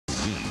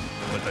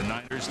But the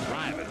Niners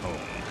thrive at home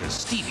because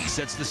Stevie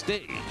sets the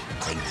stage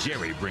and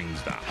Jerry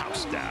brings the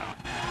house down.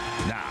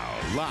 Now,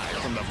 live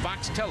from the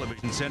Fox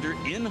Television Center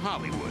in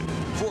Hollywood,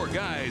 four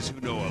guys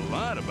who know a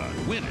lot about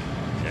winning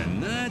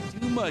and not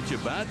too much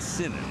about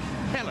sinning.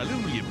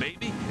 Hallelujah,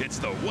 baby. It's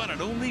the one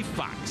and only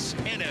Fox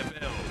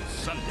NFL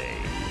Sunday.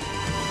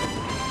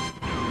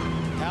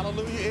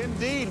 Hallelujah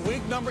indeed.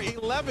 Week number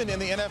 11 in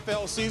the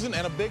NFL season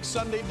and a big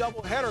Sunday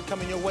doubleheader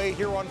coming your way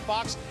here on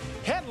Fox.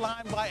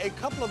 Headlined by a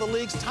couple of the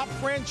league's top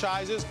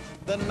franchises,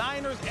 the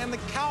Niners and the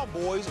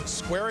Cowboys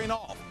squaring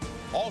off.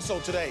 Also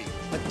today,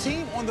 a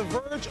team on the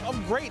verge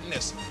of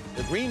greatness.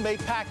 The Green Bay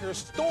Packers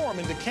storm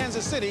into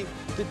Kansas City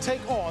to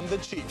take on the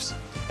Chiefs.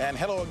 And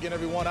hello again,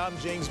 everyone. I'm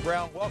James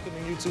Brown,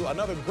 welcoming you to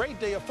another great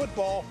day of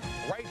football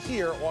right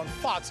here on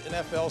Fox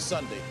NFL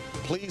Sunday.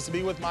 Pleased to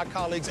be with my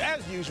colleagues,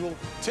 as usual,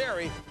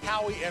 Terry,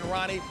 Howie, and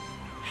Ronnie.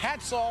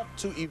 Hats off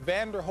to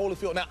Evander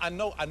Holyfield. Now, I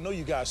know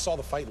you guys saw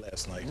the fight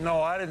last night.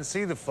 No, I didn't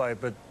see the fight,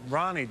 but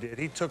Ronnie did.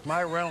 He took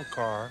my rental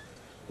car,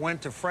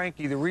 went to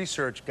Frankie, the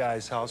research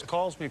guy's house,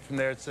 calls me from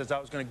there and says, I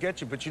was going to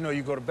get you, but you know,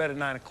 you go to bed at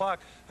 9 o'clock.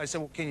 I said,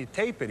 well, can you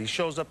tape it? He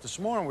shows up this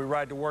morning. We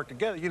ride to work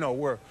together. You know,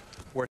 we're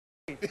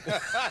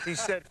He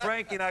said,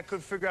 Frankie and I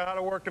couldn't figure out how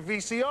to work the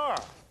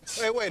VCR.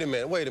 Hey, wait a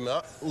minute.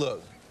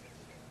 Look,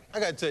 I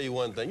got to tell you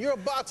one thing. You're a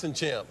boxing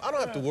champ. I don't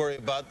have to worry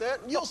about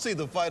that. You'll see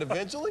the fight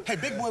eventually. Hey,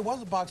 Big Boy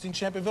was a boxing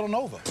champ in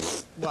Villanova.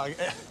 Like,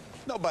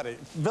 nobody.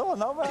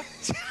 Villanova?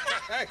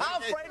 How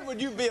afraid would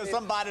you be of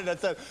somebody that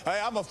said,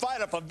 hey, I'm a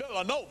fighter for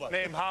Villanova?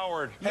 Named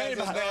Howard. Named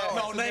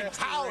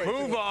Howie.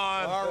 Move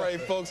on. All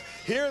right, folks.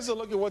 Here's a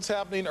look at what's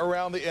happening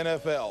around the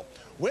NFL.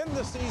 When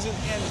the season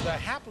ends, the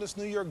hapless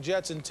New York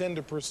Jets intend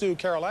to pursue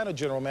Carolina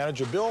general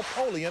manager Bill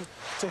Polian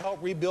to help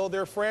rebuild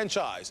their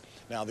franchise.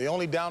 Now, the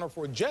only downer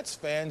for Jets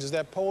fans is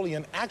that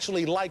Polian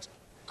actually likes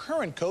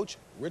current coach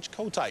Rich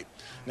Kotite.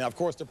 Now, of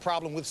course, the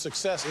problem with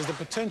success is the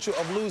potential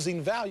of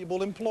losing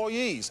valuable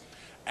employees.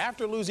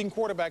 After losing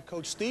quarterback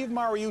coach Steve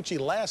Mariucci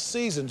last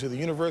season to the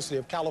University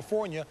of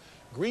California,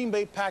 Green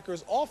Bay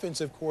Packers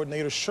offensive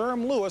coordinator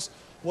Sherm Lewis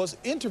was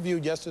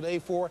interviewed yesterday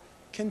for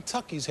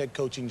Kentucky's head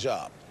coaching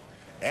job.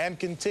 And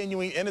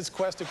continuing in its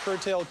quest to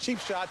curtail cheap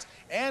shots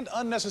and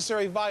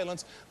unnecessary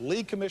violence,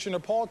 League Commissioner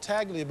Paul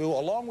Tagliabue,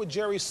 along with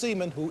Jerry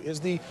Seaman, who is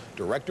the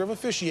director of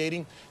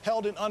officiating,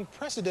 held an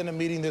unprecedented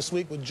meeting this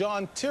week with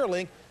John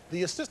Teerlinck,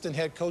 the assistant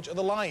head coach of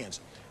the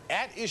Lions.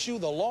 At issue,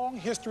 the long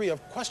history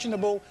of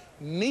questionable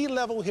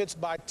knee-level hits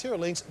by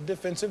Teerlinck's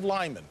defensive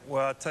linemen.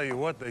 Well, I'll tell you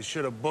what, they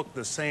should have booked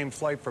the same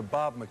flight for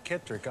Bob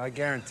McKittrick. I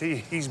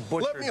guarantee he's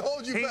butchered. Let me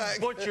hold you back. He's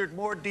butchered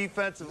more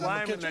defensive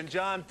linemen than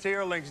John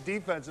Teerlinck's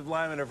defensive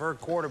linemen have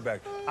hurt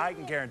quarterback. I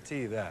can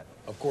guarantee you that.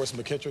 Of course,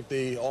 McKittrick,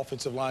 the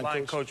offensive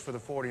line coach for the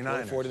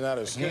 49ers. For the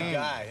 49ers. Good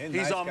guy. He's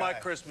nice on guy. my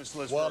Christmas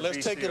list. Well, for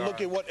let's take a look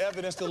at what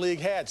evidence the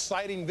league had.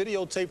 Citing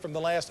videotape from the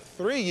last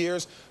 3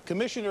 years,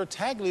 Commissioner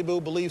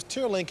Tagliabue believes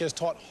Teerlinck has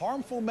taught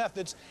harmful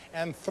methods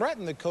and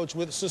threatened the coach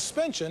with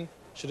suspension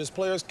should his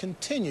players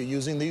continue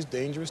using these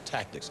dangerous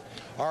tactics.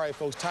 All right,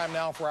 folks, time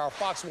now for our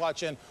Fox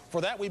Watch. And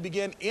for that, we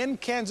begin in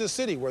Kansas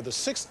City, where the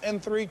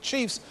 6-3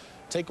 Chiefs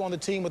take on the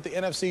team with the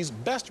NFC's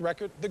best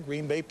record, the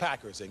Green Bay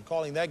Packers. And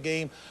calling that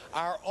game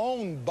our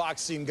own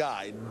boxing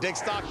guy, Dick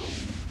Stockton.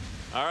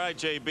 All right,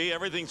 JB,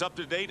 everything's up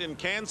to date in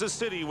Kansas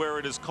City, where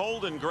it is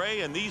cold and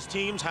gray, and these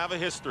teams have a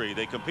history.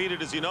 They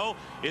competed, as you know,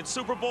 in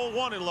Super Bowl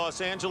I in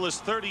Los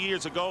Angeles 30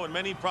 years ago, and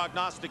many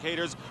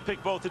prognosticators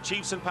picked both the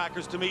Chiefs and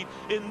Packers to meet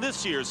in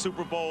this year's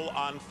Super Bowl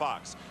on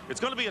Fox. It's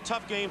going to be a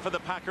tough game for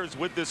the Packers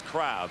with this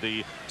crowd.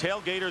 The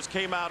tailgaters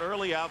came out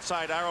early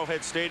outside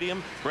Arrowhead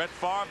Stadium. Brett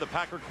Favre, the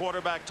Packer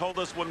quarterback, told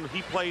us when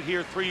he played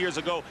here 3 years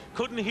ago,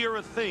 couldn't hear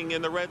a thing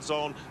in the red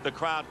zone. The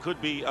crowd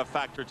could be a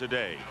factor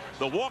today.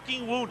 The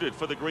walking wounded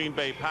for the Green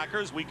Bay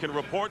Packers, we can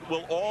report,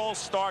 will all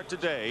start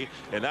today,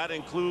 and that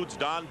includes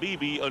Don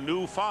Beebe, a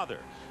new father.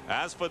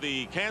 As for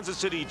the Kansas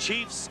City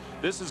Chiefs,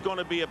 this is going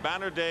to be a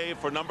banner day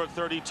for number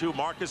 32,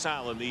 Marcus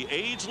Allen. The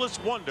ageless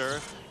wonder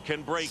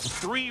can break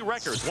 3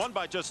 records, one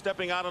by just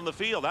stepping out on the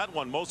field. That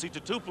one, Mosi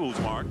Tutupu's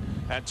mark,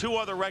 and 2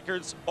 other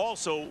records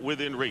also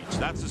within reach.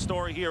 That's the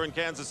story here in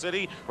Kansas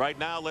City. Right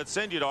now, let's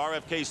send you to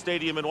RFK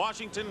Stadium in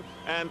Washington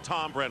and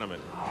Tom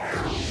Brenneman.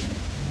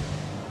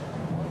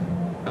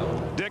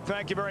 Dick,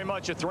 thank you very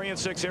much. The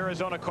 3-6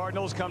 Arizona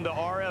Cardinals come to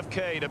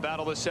RFK to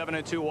battle the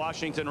 7-2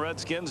 Washington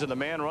Redskins, and the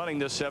man running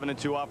this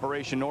 7-2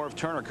 operation, Norv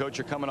Turner. Coach,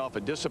 you're coming off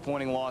a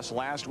disappointing loss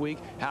last week.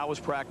 How was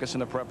practice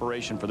and the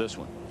preparation for this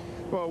one?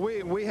 Well,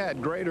 we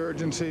had great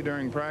urgency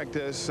during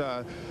practice.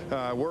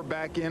 We're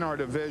back in our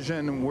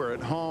division. We're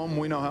at home.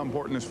 We know how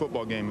important this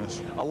football game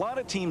is. A lot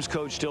of teams,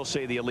 Coach, still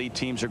say the elite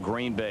teams are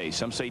Green Bay.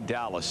 Some say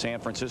Dallas, San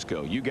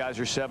Francisco. You guys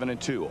are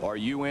 7-2. Are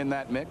you in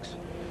that mix?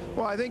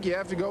 Well, I think you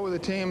have to go with the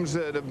teams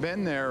that have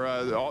been there.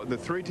 The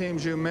 3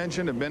 teams you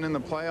mentioned have been in the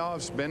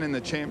playoffs, been in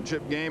the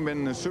championship game, been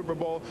in the Super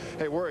Bowl.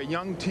 Hey, we're a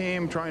young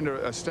team trying to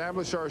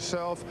establish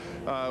ourselves.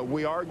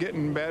 We are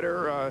getting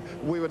better.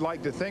 We would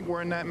like to think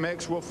we're in that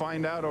mix. We'll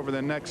find out over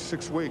the next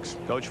 6 weeks.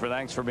 Coach,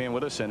 thanks for being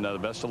with us, and the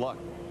best of luck.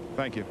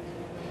 Thank you.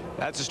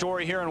 That's the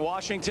story here in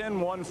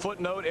Washington. One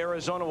footnote,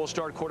 Arizona will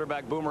start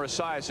quarterback Boomer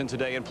Esiason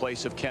today in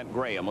place of Kent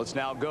Graham. Let's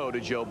now go to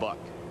Joe Buck.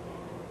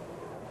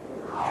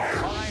 All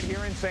right,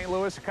 here in St.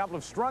 Louis, a couple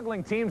of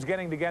struggling teams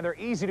getting together.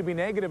 Easy to be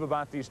negative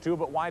about these two,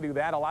 but why do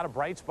that? A lot of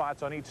bright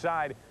spots on each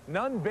side.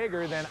 None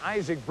bigger than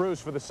Isaac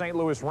Bruce for the St.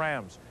 Louis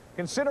Rams.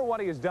 Consider what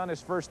he has done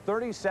his first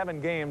 37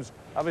 games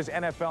of his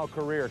NFL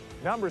career.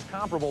 Numbers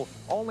comparable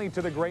only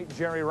to the great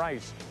Jerry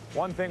Rice.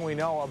 One thing we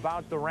know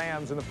about the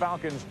Rams and the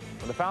Falcons,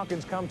 when the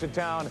Falcons come to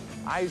town,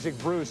 Isaac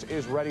Bruce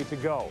is ready to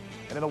go.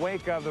 And in the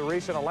wake of the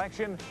recent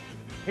election,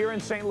 here in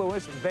St.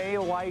 Louis, they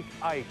like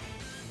Ike.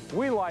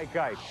 We like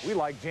Ike. We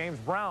like James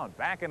Brown.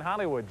 Back in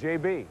Hollywood,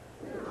 JB.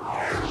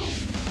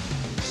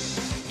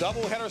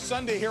 Doubleheader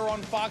Sunday here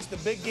on Fox. The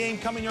big game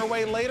coming your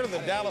way later. The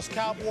Dallas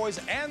Cowboys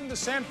and the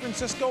San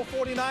Francisco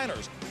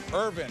 49ers.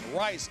 Irvin,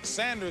 Rice,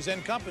 Sanders,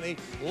 and company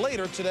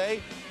later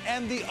today.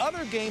 And the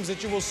other games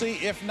that you will see,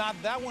 if not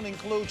that one,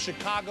 include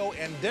Chicago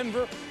and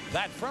Denver,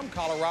 that from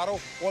Colorado,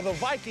 or the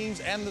Vikings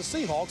and the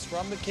Seahawks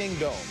from the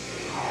Kingdom.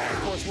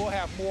 Of course, we'll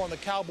have more on the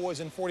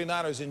Cowboys and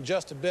 49ers in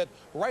just a bit.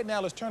 Right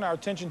now, let's turn our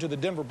attention to the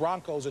Denver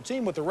Broncos, a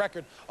team with a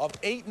record of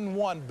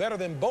 8-1, better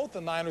than both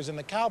the Niners and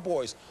the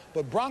Cowboys.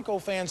 But Bronco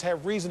fans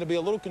have reason to be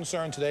a little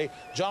concerned today.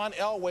 John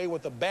Elway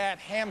with a bad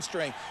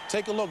hamstring.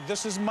 Take a look.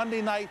 This is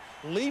Monday night,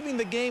 leaving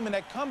the game in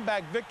that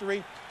comeback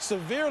victory.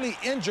 Severely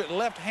injured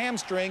left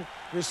hamstring,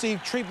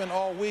 received treatment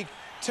all week.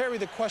 Terry,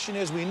 the question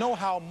is, we know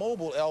how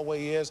mobile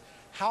Elway is.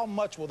 How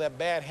much will that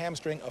bad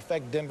hamstring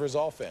affect Denver's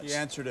offense? You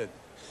answered it.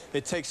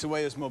 It takes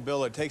away his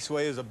mobility. It takes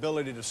away his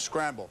ability to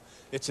scramble.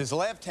 It's his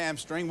left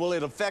hamstring. Will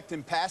it affect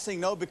him passing?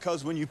 No,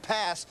 because when you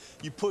pass,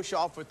 you push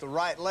off with the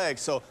right leg.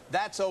 So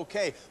that's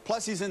okay.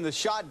 Plus, he's in the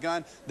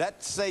shotgun.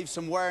 That saves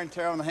some wear and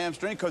tear on the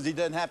hamstring because he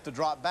doesn't have to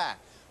drop back.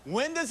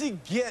 When does he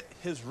get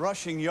his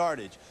rushing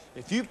yardage?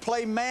 If you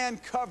play man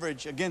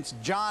coverage against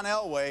John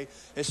Elway,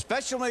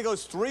 especially when he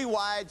goes 3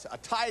 wides, a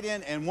tight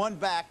end, and 1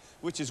 back,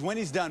 which is when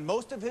he's done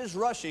most of his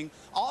rushing.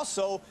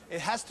 Also, it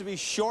has to be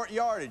short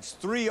yardage.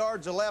 3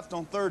 yards or left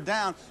on 3rd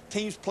down.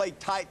 Teams play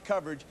tight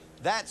coverage.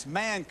 That's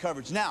man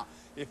coverage. Now,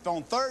 if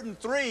on 3rd and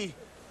 3,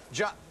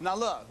 now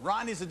look,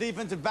 Ronnie's the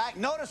defensive back.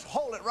 Notice,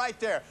 hold it right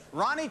there.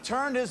 Ronnie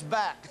turned his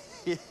back.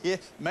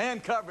 Man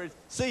coverage.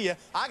 See ya.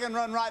 I can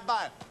run right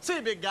by him. See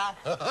you, big guy.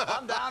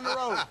 I'm down the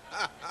road.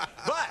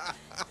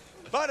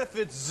 But if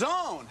it's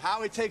zone,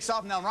 Howie takes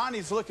off. Now,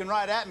 Ronnie's looking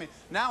right at me.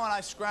 Now, when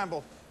I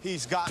scramble,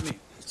 he's got me.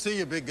 See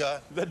you, big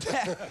guy.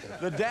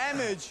 The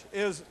damage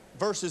is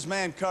versus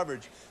man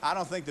coverage. I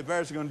don't think the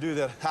Bears are going to do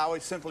that,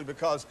 Howie, simply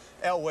because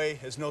Elway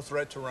has no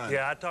threat to run.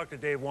 Yeah, I talked to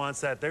Dave once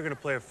that they're going to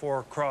play a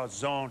 4-cross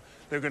zone.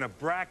 They're going to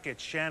bracket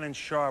Shannon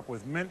Sharp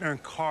with Mintner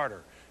and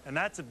Carter. And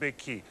that's a big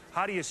key.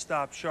 How do you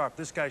stop Sharp?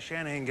 This guy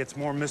Shanahan gets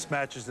more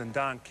mismatches than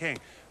Don King.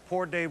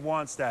 Poor Dave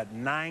wants that.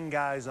 9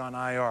 guys on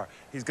IR.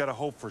 He's got to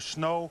hope for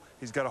snow.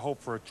 He's got to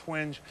hope for a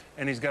twinge.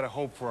 And he's got to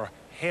hope for a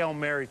Hail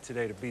Mary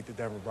today to beat the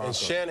Denver Broncos.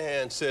 And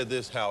Shanahan said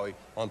this, Howie,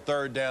 on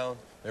 3rd down,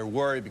 they're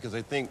worried because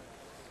they think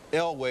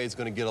Elway is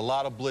going to get a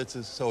lot of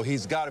blitzes, so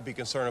he's got to be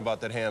concerned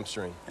about that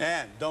hamstring.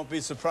 And don't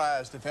be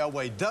surprised if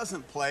Elway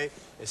doesn't play,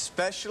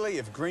 especially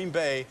if Green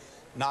Bay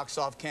knocks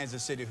off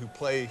Kansas City, who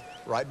play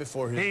right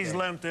before his He's game.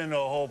 limped into a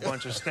whole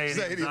bunch of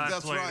stadiums.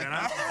 That's right. And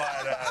I don't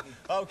buy that.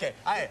 Okay,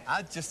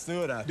 I just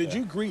threw it out Did there.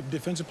 you greet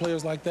defensive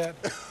players like that?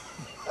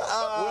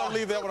 We'll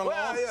leave that one alone.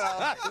 Well, you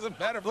know, As a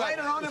matter of fact,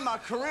 later on in my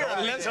career,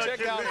 let's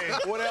check out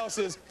what else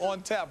is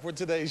on tap for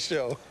today's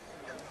show.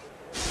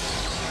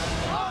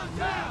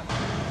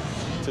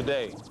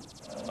 Today,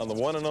 on the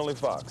one and only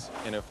Fox,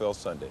 NFL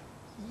Sunday.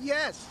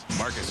 Yes.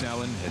 Marcus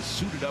Allen has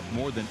suited up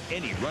more than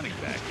any running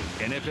back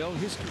in NFL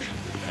history.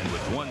 And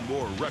with 1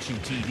 more rushing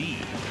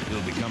TD,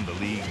 he'll become the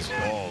league's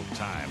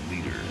all-time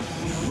leader.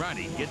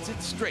 Ronnie gets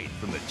it straight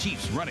from the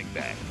Chiefs running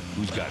back,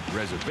 who's got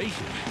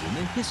reservations in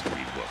the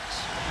history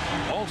books.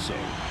 Also,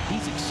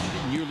 he's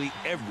exceeded nearly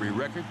every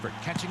record for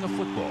catching a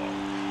football.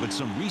 But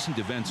some recent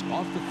events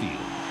off the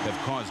field have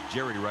caused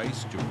Jerry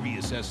Rice to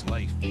reassess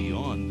life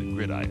beyond the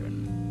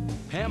gridiron.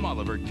 Pam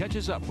Oliver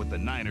catches up with the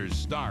Niners'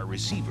 star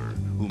receiver,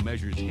 who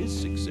measures his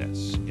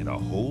success in a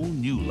whole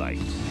new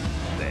light.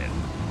 Then,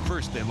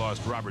 first they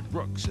lost Robert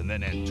Brooks and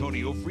then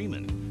Antonio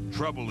Freeman.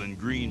 Trouble in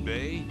Green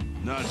Bay?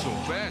 Not so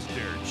fast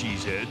there,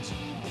 cheeseheads.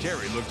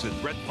 Terry looks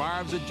at Brett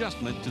Favre's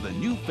adjustment to the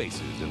new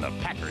faces in the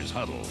Packers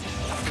huddle.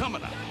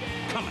 Coming up,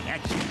 coming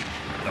at you,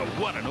 the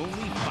one and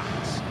only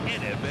Fox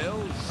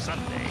NFL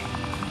Sunday.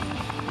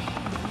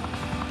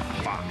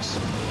 Fox.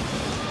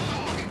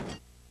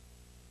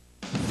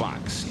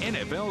 Fox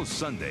NFL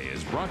Sunday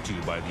is brought to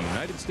you by the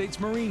United States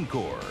Marine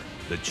Corps.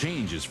 The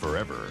change is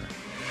forever.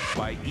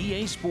 By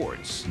EA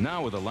Sports,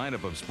 now with a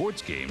lineup of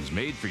sports games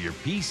made for your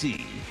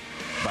PC.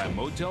 By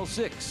Motel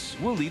 6,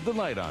 we'll leave the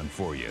light on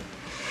for you.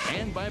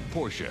 And by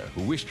Porsche,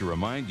 who wish to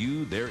remind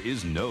you there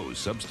is no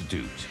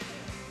substitute.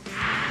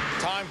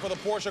 Time for the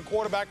Porsche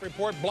Quarterback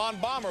Report.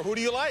 Blonde Bomber, who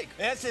do you like?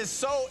 This is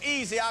so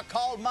easy. I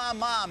called my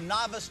mom,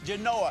 Novice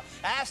Genoa.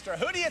 Asked her,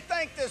 who do you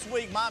think this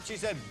week, Mom? She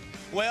said,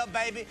 Well,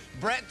 baby,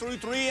 Brett threw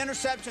 3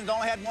 interceptions,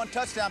 only had 1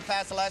 touchdown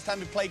pass the last time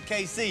he played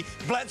KC.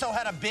 Bledsoe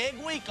had a big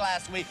week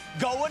last week.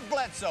 Go with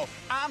Bledsoe.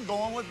 I'm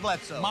going with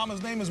Bledsoe.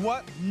 Mama's name is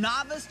what?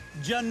 Novice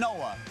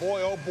Genoa.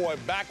 Boy, oh boy,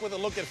 back with a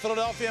look at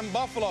Philadelphia and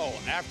Buffalo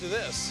after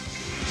this.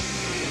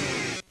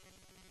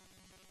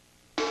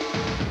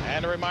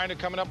 And a reminder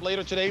coming up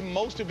later today,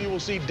 most of you will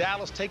see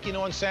Dallas taking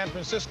on San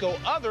Francisco.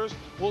 Others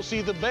will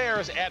see the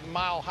Bears at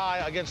Mile High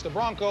against the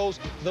Broncos.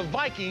 The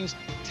Vikings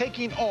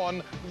taking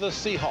on the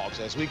Seahawks.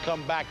 As we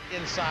come back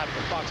inside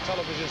the Fox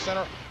Television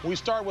Center, we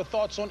start with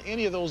thoughts on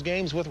any of those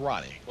games with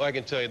Ronnie. Well, I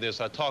can tell you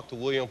this. I talked to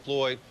William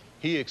Floyd.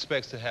 He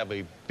expects to have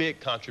a big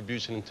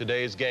contribution in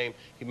today's game.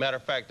 As a matter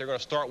of fact, they're going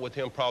to start with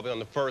him probably on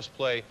the first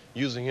play,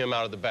 using him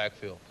out of the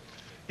backfield.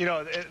 You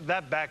know,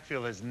 that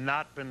backfield has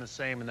not been the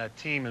same, and that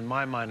team, in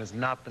my mind, has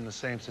not been the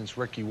same since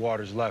Ricky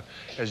Waters left.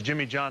 As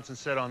Jimmy Johnson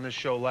said on this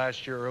show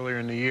last year, earlier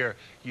in the year,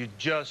 you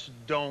just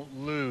don't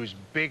lose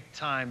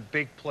big-time,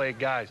 big-play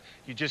guys.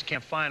 You just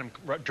can't find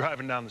them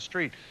driving down the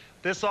street.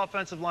 This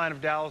offensive line of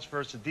Dallas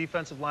versus the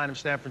defensive line of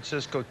San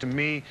Francisco, to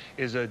me,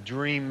 is a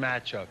dream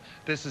matchup.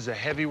 This is a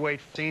heavyweight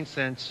seen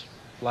since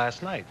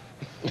last night.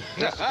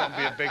 This is going to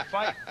be a big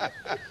fight.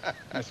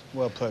 That's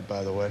well put,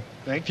 by the way.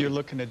 Thank If you. you're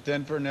looking at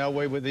Denver and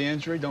Elway with the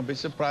injury, don't be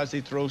surprised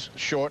he throws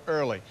short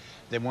early.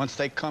 Then once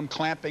they come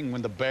clamping,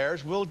 when the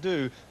Bears will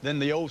do, then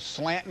the old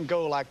slant and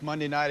go like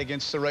Monday night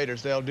against the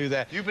Raiders, they'll do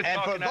that. You've been and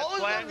talking for that those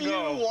slant of you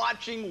go.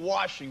 watching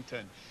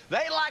Washington,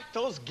 they like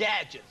those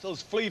gadgets,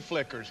 those flea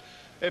flickers.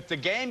 If the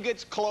game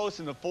gets close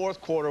in the fourth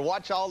quarter,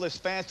 watch all this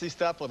fancy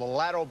stuff with a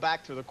lateral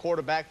back to the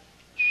quarterback,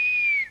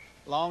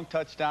 long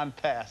touchdown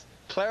pass.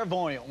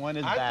 Clairvoyant one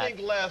is back. I think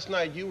last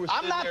night you were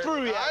sitting I'm not there,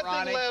 through yet, I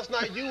Ronnie. think last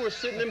night you were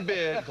sitting in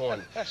bed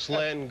going,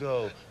 slant and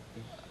go.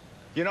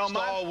 You know,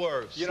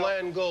 Stalwart,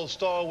 slant and go,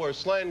 stalwart,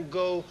 slant and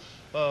go,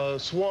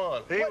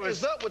 Swan. What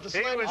is up with the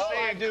slant and go? All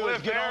I do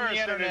is Cliff get on the Harris in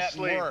internet his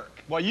and sleep.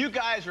 work. While you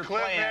guys are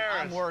Cliff playing, Harris.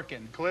 I'm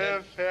working.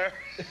 Cliff Harris.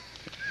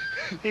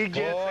 He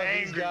gets Boy,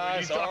 angry these when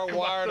guys you talk are about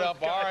wired those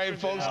up. All guys. right,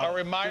 folks, a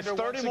reminder There's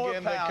 30 once more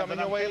again, they're pounds, coming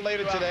and your way I'm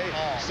later thinking today.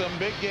 about them Some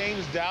big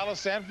games, Dallas,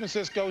 San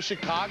Francisco,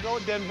 Chicago,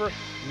 Denver,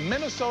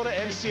 Minnesota,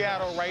 and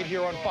Seattle right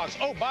here on Fox.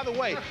 Oh, by the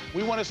way,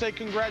 we want to say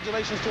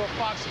congratulations to a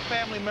Fox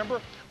family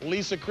member,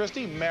 Lisa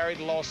Christie, married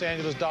Los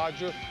Angeles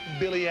Dodger,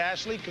 Billy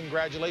Ashley,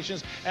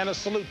 congratulations, and a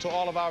salute to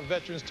all of our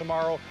veterans.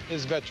 Tomorrow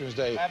is Veterans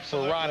Day.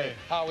 Absolutely. For Ronnie,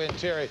 Howie, and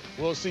Terry,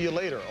 we'll see you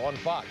later on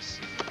Fox.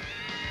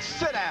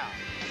 Sit down.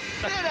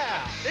 Sit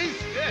down. He's